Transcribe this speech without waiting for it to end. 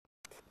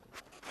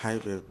Hi,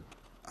 babe.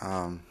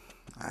 Um,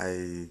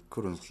 I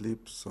couldn't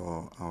sleep,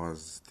 so I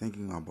was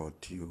thinking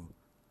about you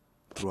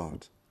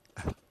throughout,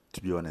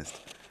 to be honest.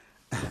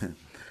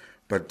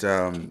 But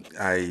I'm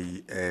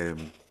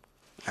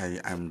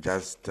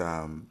just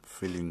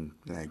feeling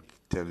like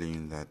telling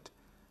you that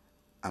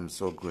I'm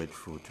so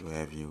grateful to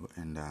have you,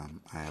 and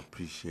I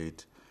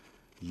appreciate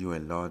you a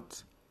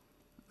lot,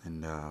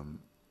 and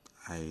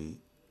I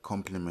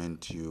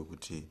compliment you with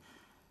the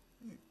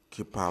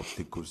keep up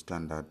the good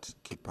standard,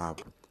 keep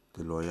up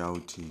the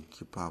loyalty,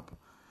 keep up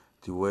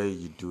the way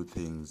you do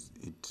things.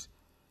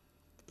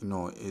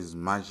 As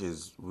much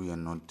as we are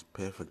not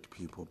perfect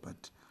people,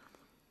 but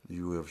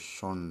you have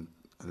shown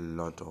a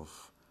lot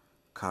of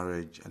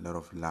courage, a lot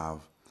of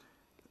love,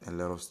 a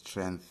lot of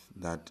strength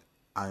that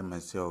I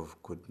myself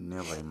could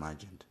never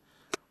imagined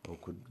or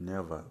could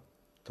never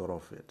thought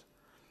of it.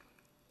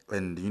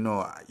 And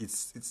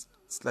it's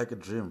like a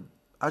dream.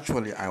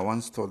 Actually, I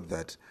once thought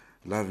that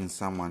loving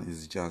someone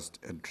is just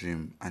a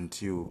dream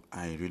until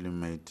I really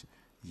met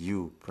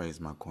you, Praise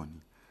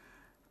Makoni.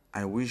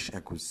 I wish I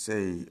could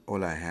say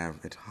all I have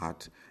at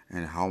heart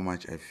and how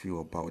much I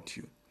feel about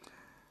you,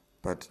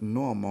 but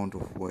no amount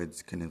of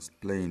words can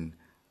explain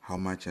how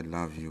much I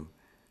love you.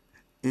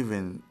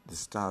 Even the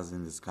stars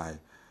in the sky,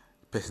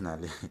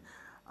 personally,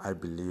 I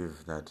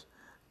believe that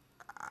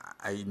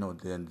I know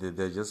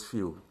they're just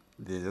few.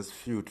 They're just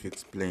few to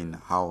explain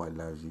how I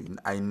love you. And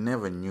I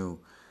never knew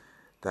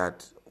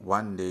that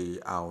one day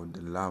I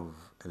would love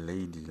a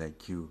lady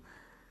like you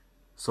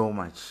so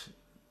much.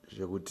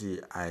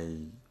 Jaguti,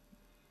 I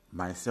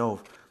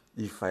myself,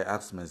 if I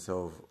ask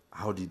myself,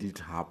 how did it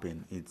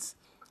happen? It's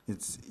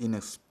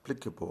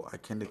inexplicable. I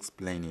can't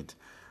explain it,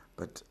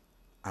 but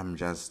I'm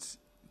just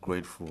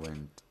grateful,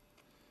 and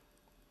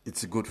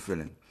it's a good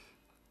feeling.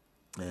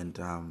 And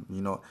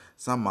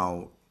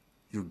somehow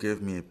you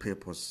gave me a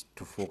purpose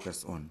to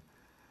focus on.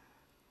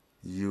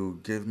 You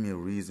gave me a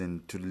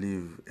reason to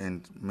live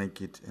and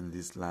make it in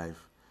this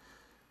life.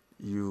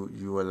 You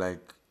were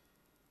like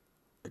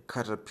a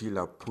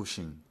caterpillar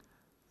pushing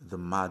the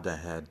mud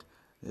ahead.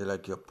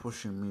 You're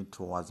pushing me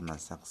towards my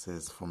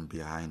success from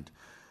behind.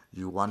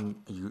 You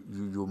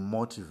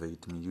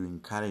motivate me, you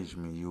encourage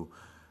me, you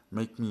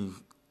make me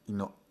you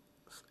know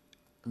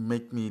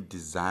make me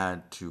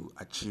desire to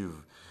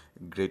achieve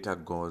greater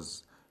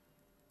goals,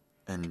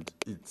 and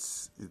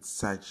it's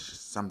such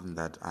something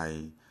that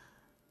I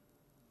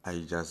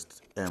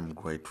just am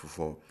grateful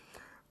for.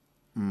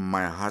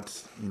 My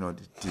heart,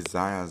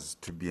 desires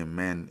to be a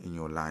man in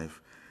your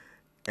life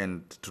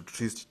and to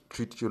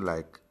treat you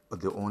like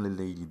the only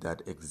lady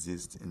that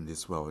exists in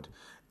this world.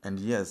 And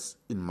yes,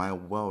 in my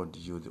world,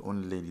 you're the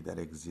only lady that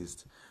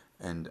exists,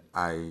 and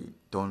I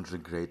don't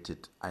regret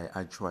it. I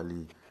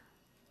actually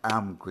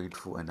am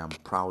grateful and I'm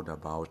proud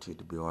about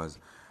it because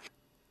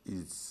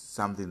it's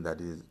something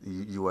that is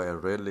you are a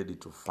rare lady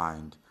to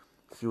find.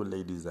 Few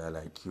ladies are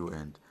like you,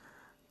 and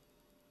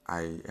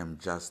I am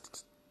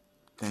just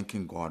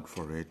thanking God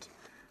for it.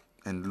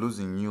 And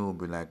losing you will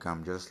be like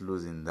I'm just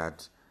losing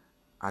that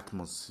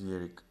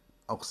atmospheric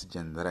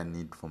oxygen that I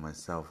need for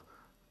myself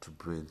to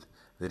breathe.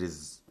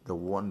 There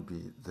won't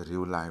be the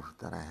real life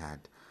that I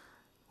had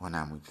when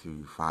I'm with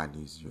you if I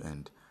lose you.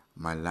 And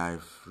my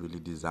life really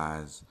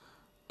desires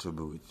to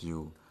be with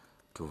you,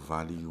 to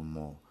value you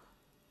more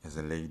as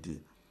a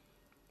lady.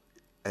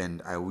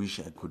 And I wish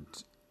I could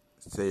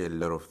say a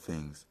lot of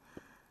things.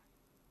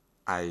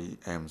 I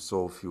am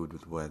so filled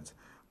with words.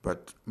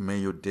 But may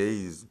your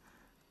days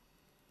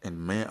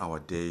and may our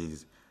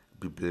days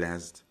be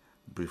blessed,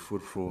 be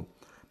fruitful,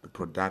 be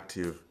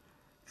productive,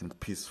 and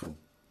peaceful.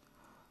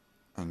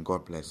 And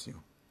God bless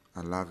you.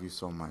 I love you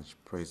so much.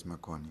 Praise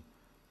Makoni.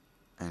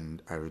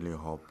 And I really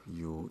hope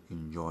you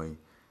enjoy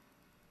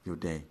your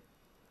day.